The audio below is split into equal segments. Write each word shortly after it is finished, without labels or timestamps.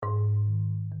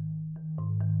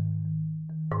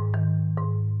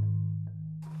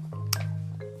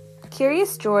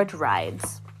Curious George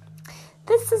rides.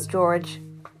 This is George.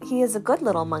 He is a good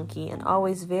little monkey and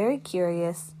always very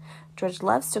curious. George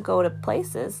loves to go to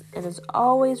places and is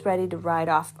always ready to ride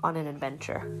off on an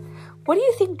adventure. What do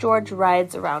you think George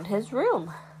rides around his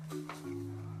room?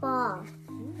 Ball.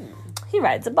 He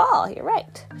rides a ball, you're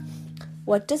right.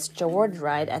 What does George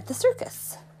ride at the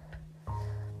circus?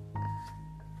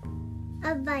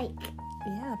 A bike.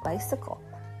 Yeah, a bicycle.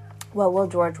 What will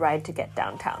George ride to get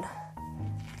downtown?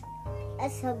 A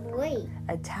subway.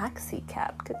 A taxi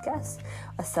cab, good guess.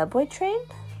 A subway train?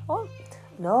 Oh,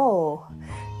 no.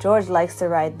 George likes to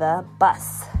ride the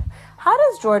bus. How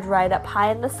does George ride up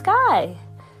high in the sky?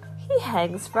 He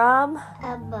hangs from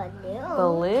A balloon.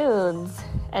 balloons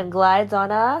and glides on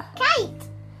a... Kite.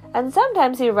 And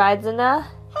sometimes he rides in a...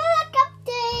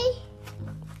 Helicopter.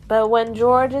 But when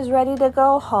George is ready to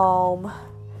go home,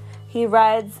 he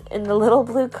rides in the little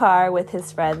blue car with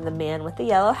his friend, the man with the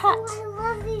yellow hat. Oh,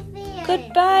 I love these bears.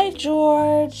 Goodbye,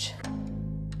 George.